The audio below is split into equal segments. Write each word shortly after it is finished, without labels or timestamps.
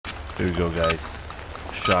Here we go, guys.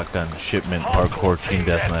 Shotgun shipment hardcore team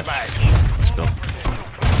deathmatch. Let's go.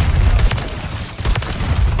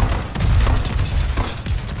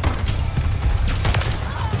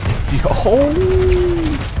 Yo!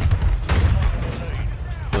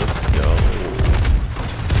 Let's go.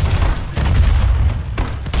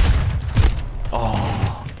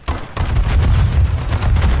 Oh.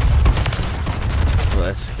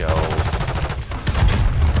 Let's go.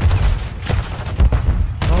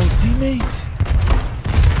 Oh, teammate.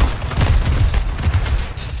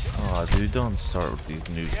 Oh, dude, don't start with these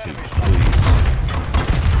new tubes, please.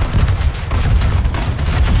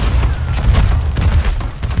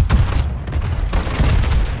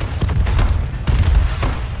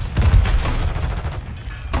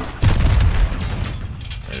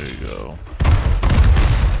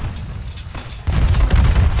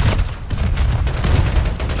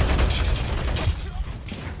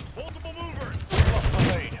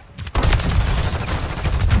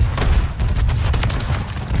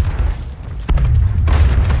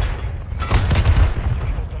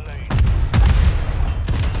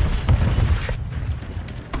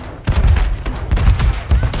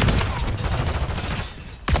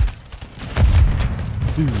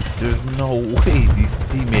 Dude, there's no way these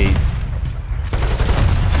teammates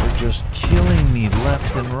are just killing me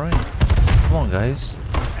left and right. Come on, guys.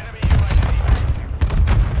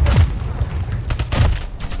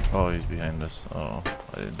 Oh, he's behind us. Oh,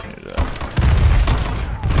 I didn't hear that.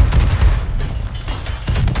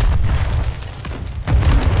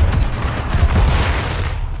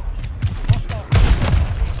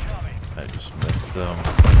 I just missed him.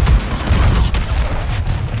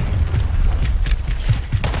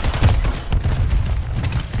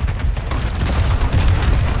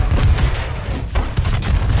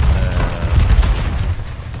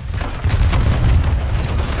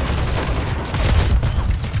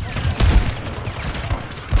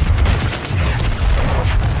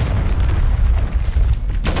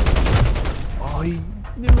 He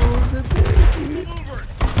knew it was in there, dude.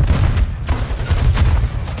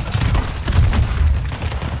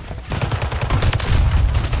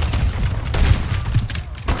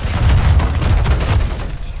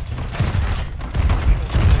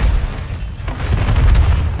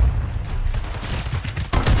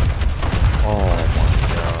 Oh my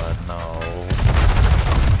god, no.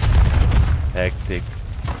 Hectic.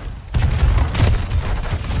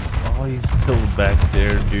 Oh, he's still back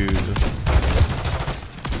there, dude.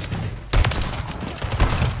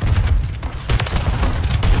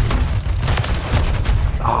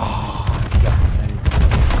 Oh, guys.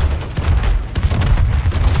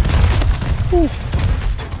 Whew.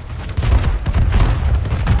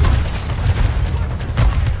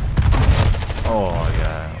 Oh my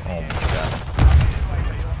god. Oh my god.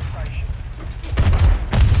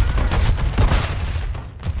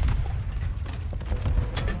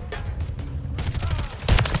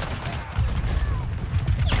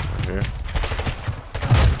 Here.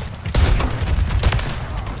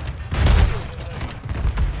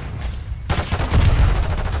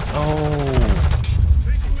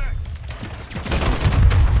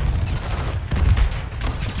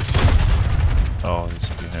 Oh, he's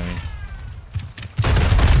behind me.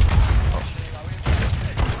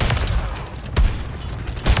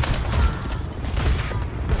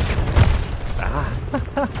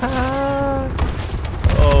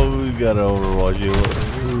 Oh, we gotta overwatch you.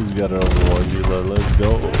 We gotta overwatch you. Let's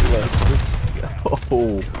go. Let's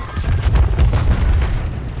go.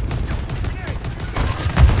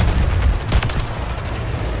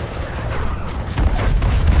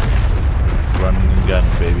 Run and gun,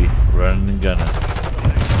 baby. Run and gun.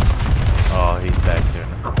 Oh, he's back there in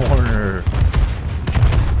the corner.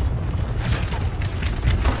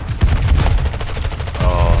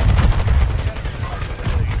 Oh.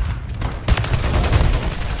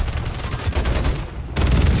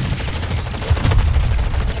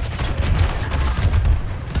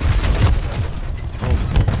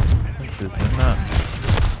 They're not.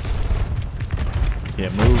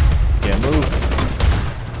 Can't move. Can't move.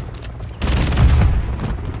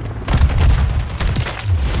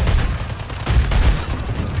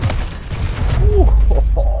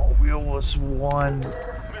 We almost won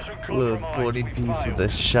with a 20 piece with a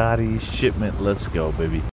shoddy shipment. Let's go, baby.